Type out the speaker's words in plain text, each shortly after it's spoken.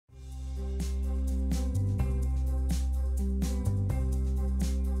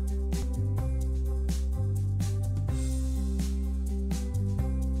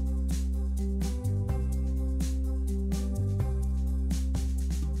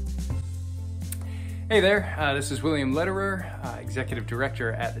Hey there, this is William Lederer, Executive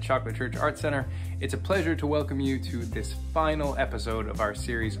Director at the Chocolate Church Art Center. It's a pleasure to welcome you to this final episode of our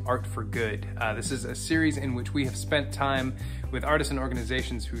series, Art for Good. This is a series in which we have spent time with artists and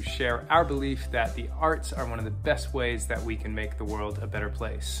organizations who share our belief that the arts are one of the best ways that we can make the world a better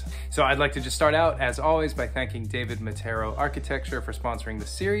place. So I'd like to just start out, as always, by thanking David Matero Architecture for sponsoring the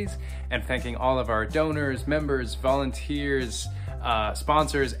series, and thanking all of our donors, members, volunteers,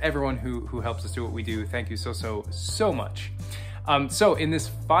 sponsors, everyone who helps us do what we do. Thank you so much. So in this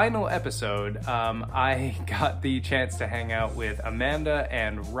final episode, I got the chance to hang out with Amanda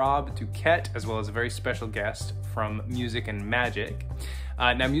and Rob Duquette, as well as a very special guest from Music and Magic.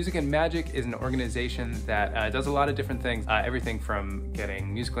 Now, Music and Magic is an organization that does a lot of different things, everything from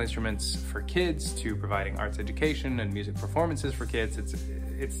getting musical instruments for kids to providing arts education and music performances for kids.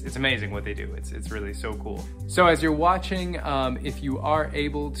 It's amazing what they do. It's really so cool. So as you're watching, if you are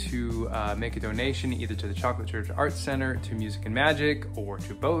able to make a donation either to the Chocolate Church Arts Center, to Music and Magic, or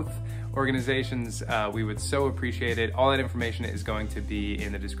to both organizations, we would so appreciate it. All that information is going to be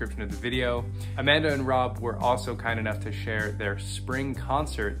in the description of the video. Amanda and Rob were also kind enough to share their spring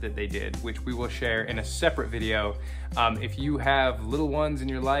concert that they did, which we will share in a separate video. If you have little ones in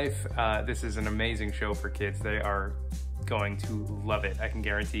your life, this is an amazing show for kids. They are going to love it, I can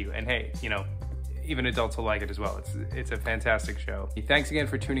guarantee you. And hey, you know, even adults will like it as well. It's a fantastic show. Thanks again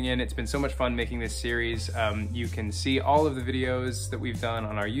for tuning in. It's been so much fun making this series. You can see all of the videos that we've done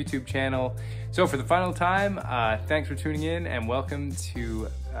on our YouTube channel. So for the final time, thanks for tuning in, and welcome to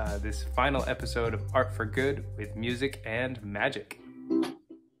this final episode of Art for Good with Music and Magic.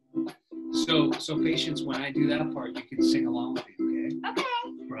 So Patience, when I do that part, you can sing along with me, okay? Okay.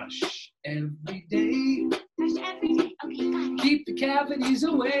 Brush every day. Brush every day. Okay, got it. Keep the cavities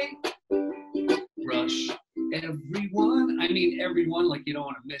away. Brush everyone. I mean everyone, like you don't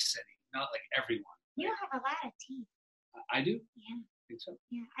want to miss any. Not like everyone. You don't have a lot of teeth. I do? Yeah. Think so?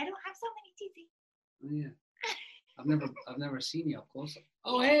 Yeah. I don't have so many teeth. Oh, yeah. I've never seen you up close.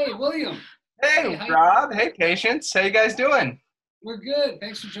 Oh, hey, William. Hey, Hi. Rob. Hey, Patience. How you guys doing? We're good.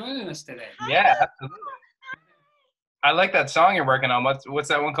 Thanks for joining us today. Yeah, absolutely. I like that song you're working on. What's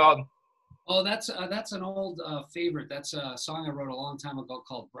that one called? Oh, that's an old favorite. That's a song I wrote a long time ago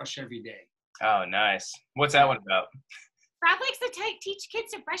called Brush Every Day. Oh, nice. What's that one about? Rob likes to teach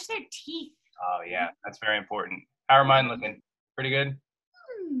kids to brush their teeth. Oh, yeah, that's very important. How are mine looking? Pretty good?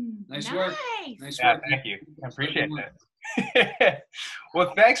 Nice work. Nice Yeah, work. thank you. I appreciate that.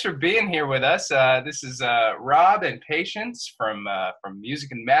 Well, thanks for being here with us. This is Rob and Patience from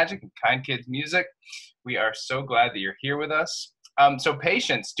Music and Magic and Kind Kids Music. We are so glad that you're here with us. So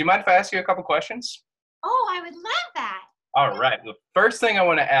Patience, do you mind if I ask you a couple questions? Oh, I would love that. All right. The first thing I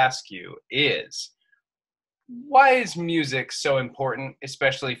want to ask you is, why is music so important,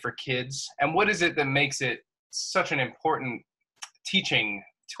 especially for kids? And what is it that makes it such an important teaching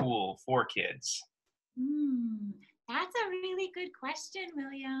tool for kids? That's a really good question,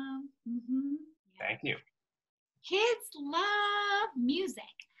 William. Yeah. Thank you. Kids love music.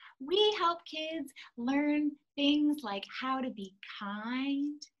 We help kids learn things like how to be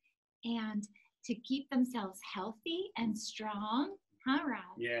kind and to keep themselves healthy and strong. Huh,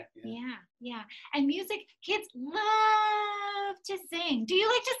 Rob? Yeah. Yeah. And music, kids love to sing. Do you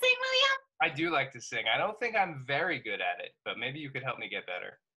like to sing, William? I do like to sing. I don't think I'm very good at it, but maybe you could help me get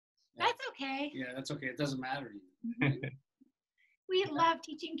better. That's okay. Yeah, that's okay. It doesn't matter. We love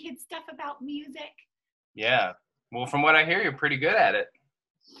teaching kids stuff about music. Yeah. Well, from what I hear, you're pretty good at it.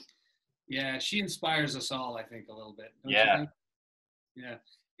 Yeah, she inspires us all, I think, a little bit. Don't Yeah. you think? Yeah.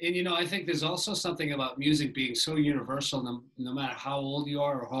 And, you know, I think there's also something about music being so universal, no matter how old you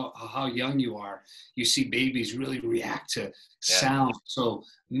are or how young you are. You see babies really react to sound. So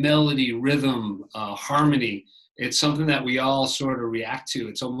melody, rhythm, harmony, it's something that we all sort of react to.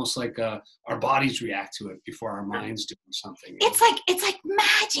 It's almost like our bodies react to it before our minds do something. It's like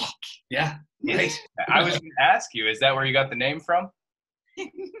magic. Yeah, right. I was going to ask you, is that where you got the name from?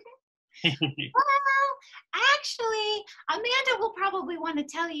 Well, actually, Amanda will probably want to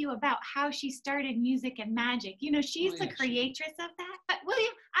tell you about how she started Music and Magic. You know, she's the creatress of that. But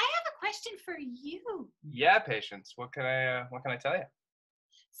William, I have a question for you. Yeah, Patience. What can I tell you?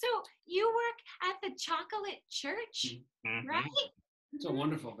 So you work at the Chocolate Church, right? It's a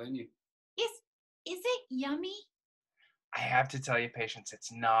wonderful venue. Is it yummy? I have to tell you, Patience,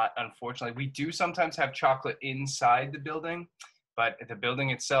 it's not. Unfortunately, we do sometimes have chocolate inside the building, but the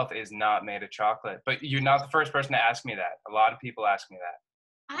building itself is not made of chocolate. But you're not the first person to ask me that. A lot of people ask me that.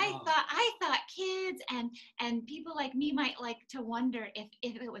 I thought kids and people like me might like to wonder if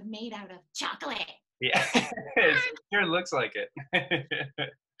it was made out of chocolate. Yeah, it sure looks like it.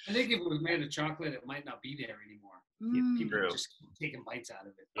 I think if it was made of chocolate, it might not be there anymore. People True. just taking bites out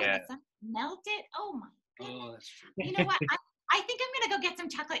of it. Yeah. Melt it. Oh my goodness. Oh, that's true. You know what? I think I'm gonna go get some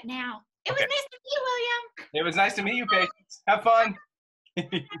chocolate now. It was Okay. nice to meet you, William. It was nice to meet you, Patience. Have fun. See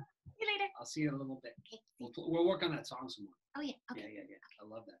you later. I'll see you in a little bit. Okay. We'll work on that song some more. Oh yeah. Okay. Yeah. I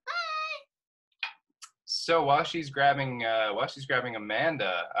love that. So while she's grabbing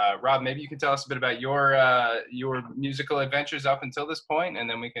Amanda, Rob, maybe you can tell us a bit about your musical adventures up until this point, and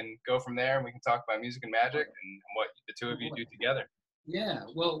then we can go from there and we can talk about Music and Magic and what the two of you do together. Yeah.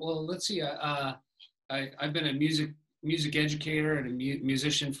 Well, let's see. I've been a music educator and a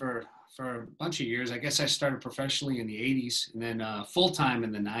musician for a bunch of years. I guess I started professionally in the 80s and then full-time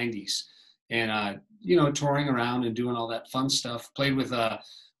in the 90s. And, touring around and doing all that fun stuff. Played with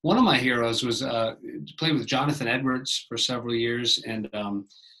one of my heroes was played with Jonathan Edwards for several years, and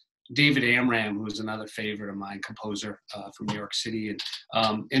David Amram, who was another favorite of mine, composer from New York City.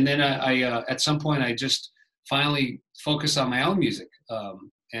 And then I at some point I just finally focused on my own music.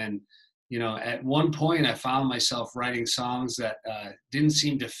 And at one point I found myself writing songs that didn't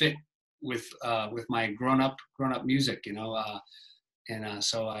seem to fit with my grown up music,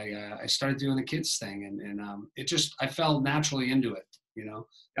 so I started doing the kids thing, and I fell naturally into it.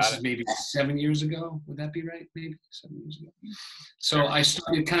 This is maybe 7 years ago. Would that be right? Maybe 7 years ago. So I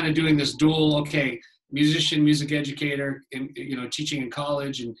started kind of doing this dual, musician, music educator, and, teaching in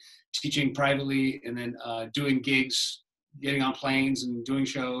college and teaching privately, and then doing gigs, getting on planes and doing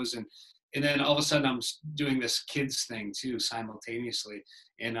shows. And then all of a sudden I'm doing this kids thing too, simultaneously.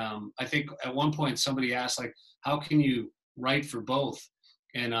 And I think at one point somebody asked, how can you write for both?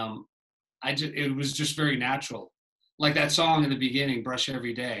 And it was just very natural. Like that song in the beginning, Brush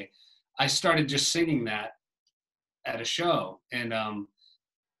Every Day. I started just singing that at a show. And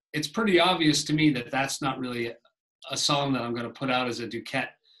it's pretty obvious to me that that's not really a song that I'm going to put out as a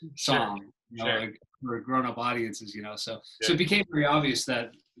duet song, for grown-up audiences, So it became very obvious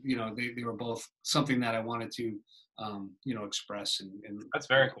that, they were both something that I wanted to, express. And that's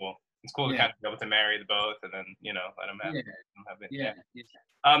very cool. It's cool to kind of be able to marry the both and then, let them have it. Yeah.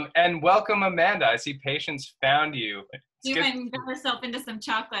 And welcome, Amanda. I see Patience found you. You even got herself into some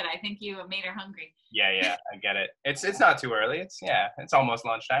chocolate. I think you made her hungry. Yeah, I get it. It's not too early. It's almost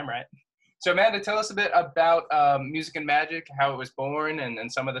lunchtime, right? So Amanda, tell us a bit about Music and Magic, how it was born,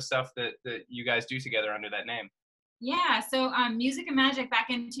 and some of the stuff that you guys do together under that name. Yeah, so Music and Magic,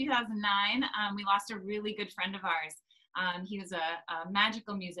 back in 2009, we lost a really good friend of ours. He was a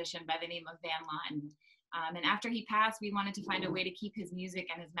magical musician by the name of Van Lauten. And after he passed, we wanted to find a way to keep his music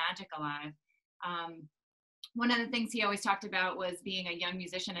and his magic alive. One of the things he always talked about was being a young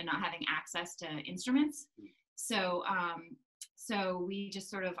musician and not having access to instruments. So we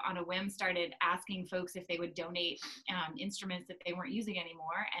just sort of on a whim started asking folks if they would donate instruments that they weren't using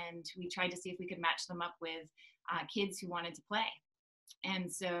anymore. And we tried to see if we could match them up with kids who wanted to play.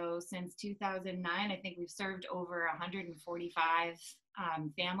 And so since 2009, I think we've served over 145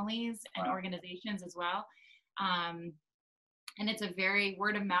 families and organizations as well. And it's a very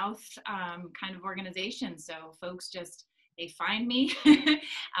word of mouth kind of organization. So folks they find me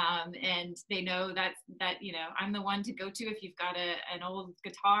and they know that I'm the one to go to if you've got an old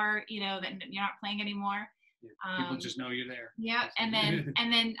guitar, that you're not playing anymore. People just know you're there. Yeah, and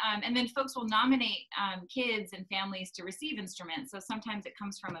then folks will nominate kids and families to receive instruments. So sometimes it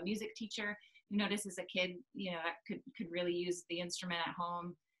comes from a music teacher who notices a kid, that could really use the instrument at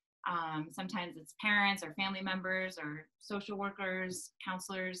home. Sometimes it's parents or family members or social workers,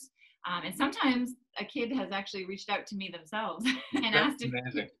 counselors, and sometimes a kid has actually reached out to me themselves and asked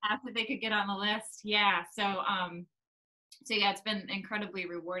if they could get on the list. Yeah, so it's been incredibly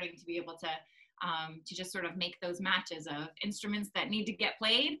rewarding to be able to just sort of make those matches of instruments that need to get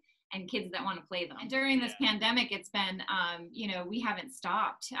played and kids that want to play them. And during this pandemic, it's been, we haven't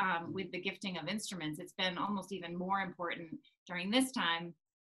stopped with the gifting of instruments. It's been almost even more important during this time.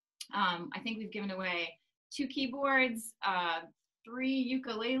 I think we've given away 2 keyboards, 3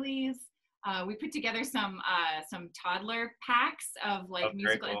 ukuleles. We put together some toddler packs of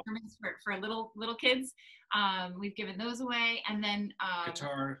musical instruments for little kids. We've given those away, and then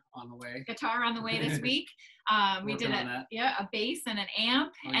guitar on the way this week. We did a bass and an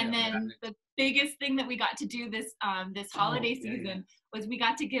amp, and then the biggest thing that we got to do this holiday season was we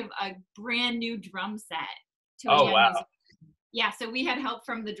got to give a brand new drum set to a young musician. Yeah, so we had help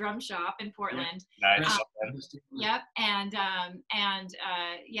from the drum shop in Portland. Nice. Yep, and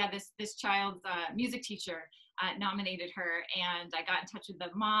this child's music teacher nominated her, and I got in touch with the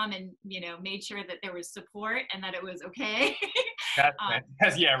mom and, made sure that there was support and that it was okay.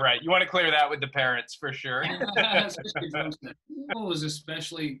 Yeah, right. You want to clear that with the parents for sure. It was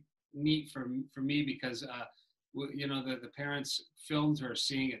especially neat for me because the parents filmed her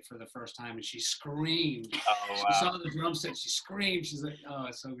seeing it for the first time, and she screamed. Oh, wow. She saw the drum set, she screamed. She's like, "Oh,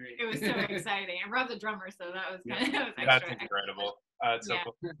 it's so great!" It was so exciting. And Rob's a drummer, so that was That's extra. incredible. So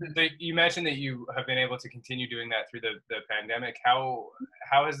cool. So you mentioned that you have been able to continue doing that through the pandemic. How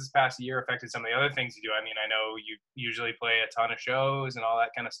has this past year affected some of the other things you do? I mean, I know you usually play a ton of shows and all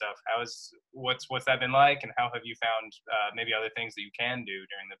that kind of stuff. What's that been like, and how have you found maybe other things that you can do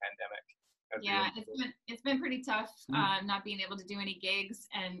during the pandemic? Yeah, it's been pretty tough not being able to do any gigs.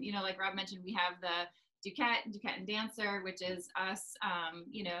 And like Rob mentioned, we have the Duquette and Dancer, which is us,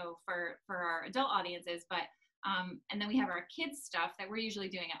 for our adult audiences, but and then we have our kids stuff that we're usually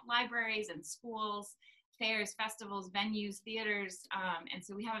doing at libraries and schools, fairs, festivals, venues, theaters, and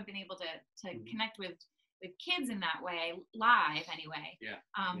so we haven't been able to connect with kids in that way, live anyway.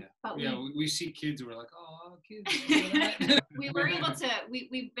 But we see kids who are like, "Oh, kids." We were able to,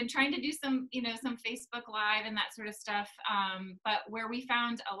 we've been trying to do some, some Facebook Live and that sort of stuff. But where we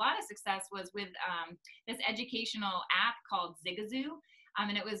found a lot of success was with this educational app called Zigazoo.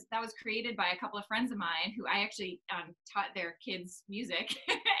 And that was created by a couple of friends of mine who I actually taught their kids music,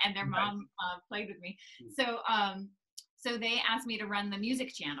 and their mom played with me. So they asked me to run the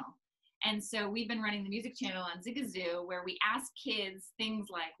music channel. And so we've been running the music channel on Zigazoo, where we ask kids things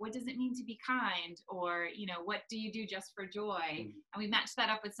like, what does it mean to be kind? Or, what do you do just for joy? And we matched that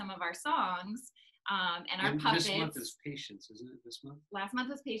up with some of our songs and our puppets. This month is patience, isn't it? This month? Last month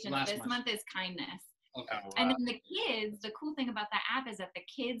was patience. This month is kindness. Okay. Wow. And then the kids, the cool thing about that app is that the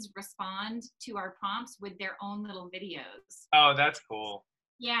kids respond to our prompts with their own little videos. Oh, that's cool.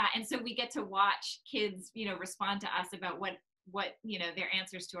 Yeah, and so we get to watch kids, respond to us about what their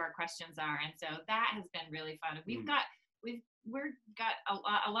answers to our questions are, and so that has been really fun. We've got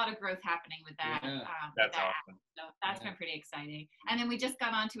a lot of growth happening with that. That's awesome. So that's been pretty exciting. And then we just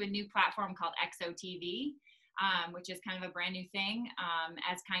got onto a new platform called XOTV, which is kind of a brand new thing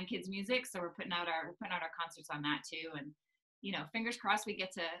as Kind Kids Music. So we're putting out our concerts on that too, and fingers crossed we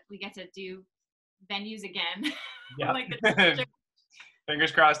get to do venues again. Yeah. Like the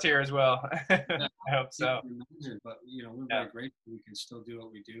Fingers crossed here as well. I hope so. But we're very grateful we can still do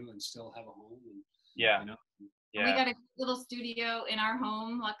what we do and still have a home. And, Yeah. We got a little studio in our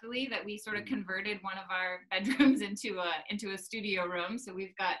home, luckily, that we sort of converted one of our bedrooms into a studio room. So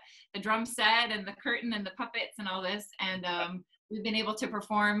we've got the drum set and the curtain and the puppets and all this, and we've been able to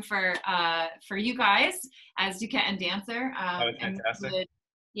perform for you guys as Duquette and Dancer. That was fantastic.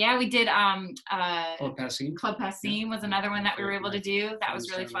 We did. Club Passim was another one that we were able to do. That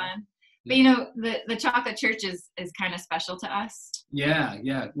was really fun. But the Chocolate Church is kind of special to us. Yeah.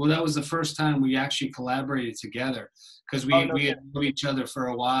 Well, that was the first time we actually collaborated together, because we had known each other for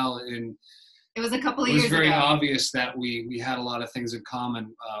a while, and it was a couple of years ago. It was very obvious that we had a lot of things in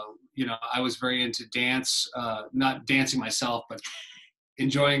common. I was very into dance, not dancing myself, but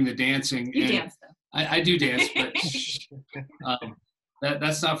enjoying the dancing. You dance though. I do dance, but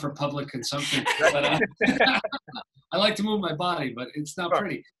that's not for public consumption. But I like to move my body, but it's not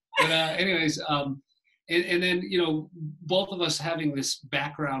pretty. But anyways, and then both of us having this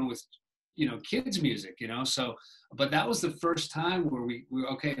background with kids music, so but that was the first time where we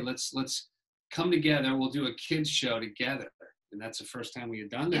okay, let's come together, we'll do a kids show together, and that's the first time we had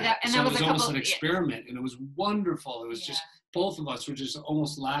done that. And so that it was almost an yeah. experiment, and it was wonderful. It was just both of us were just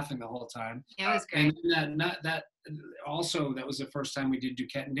almost laughing the whole time. It was great. And that also, that was the first time we did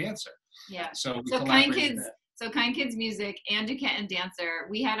Duquette and Dancer. Yeah. So Kind Kids Music and Duquette and Dancer,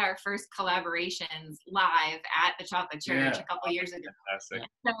 we had our first collaborations live at the Chocolate Church a couple years ago. Fantastic.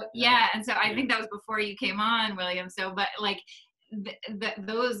 So and so I think that was before you came on, William. So, but like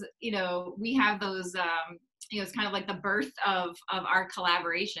those, we have those. It's kind of like the birth of our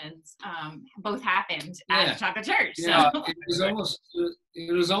collaborations. Both happened at Chocolate Church. Yeah, so.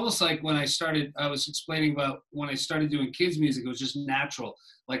 It was almost like when I was explaining about when I started doing kids music, it was just natural.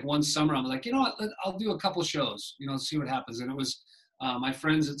 Like one summer, I'm like, I'll do a couple shows, see what happens. And it was my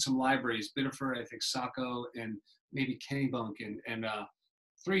friends at some libraries, Biddeford, I think Saco, and maybe Kennebunk, and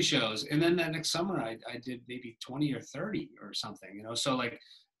 3 shows. And then that next summer, I did maybe 20 or 30 or something, So like,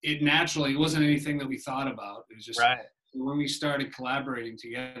 it naturally, it wasn't anything that we thought about. It was just when we started collaborating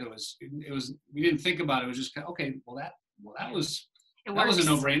together, it was we didn't think about it. It was just okay. Well, that was a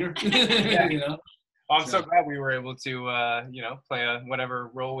no-brainer. Well, I'm so glad we were able to play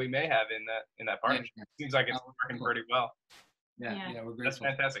whatever role we may have in that partnership. It seems like it's working pretty well. Yeah, we're grateful. That's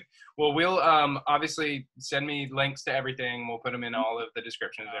fantastic. Well, we'll obviously send me links to everything. We'll put them in all of the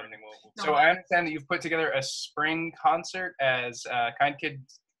descriptions and everything. So I understand that you've put together a spring concert as Kind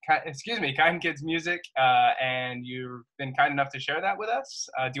Kids Music, and you've been kind enough to share that with us.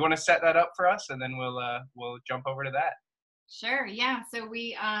 Do you want to set that up for us, and then we'll jump over to that? Sure. Yeah. So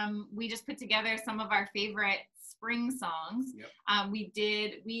we just put together some of our favorite spring songs. Yep.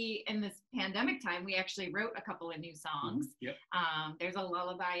 We in this pandemic time, we actually wrote a couple of new songs. Yep. There's a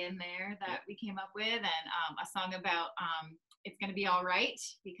lullaby in there that we came up with, and a song about it's gonna be all right,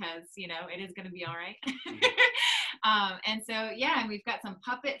 because it is gonna be all right. And so and we've got some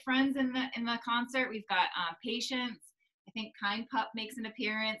puppet friends in the concert. We've got Patience. I think Kind Pup makes an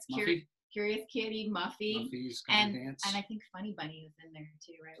appearance. Curious Kitty, Muffy, and I think Funny Bunny is in there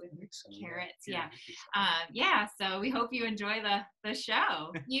too, right? With carrots. Yeah. So we hope you enjoy the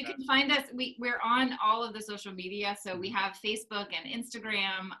show. You can find us. We're on all of the social media. So we have Facebook and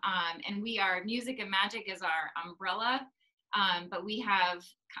Instagram, and we are Music and Magic is our umbrella. But we have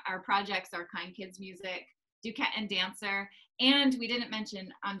our projects are Kind Kids Music, Duquette and Dancer, and we didn't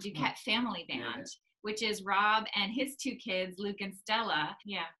mention Duquette Family Band, which is Rob and his two kids, Luke and Stella.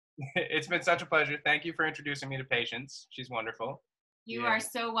 Yeah. It's been such a pleasure. Thank you for introducing me to Patience. She's wonderful. You are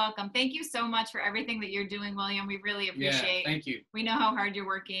so welcome. Thank you so much for everything that you're doing, William. We really appreciate it. Thank you. We know how hard you're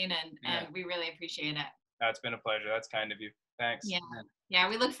working, and we really appreciate it. It's been a pleasure. That's kind of you. Thanks. Yeah,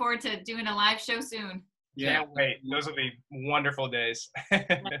 we look forward to doing a live show soon. Can't wait. Those will be wonderful days.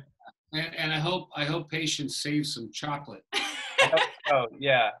 And I hope Patience saves some chocolate. Oh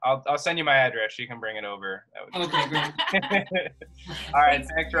yeah, I'll send you my address. You can bring it over. Okay, great. All right,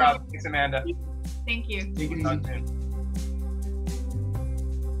 thanks, Rob. Thanks, Amanda. Thank you. Take it easy.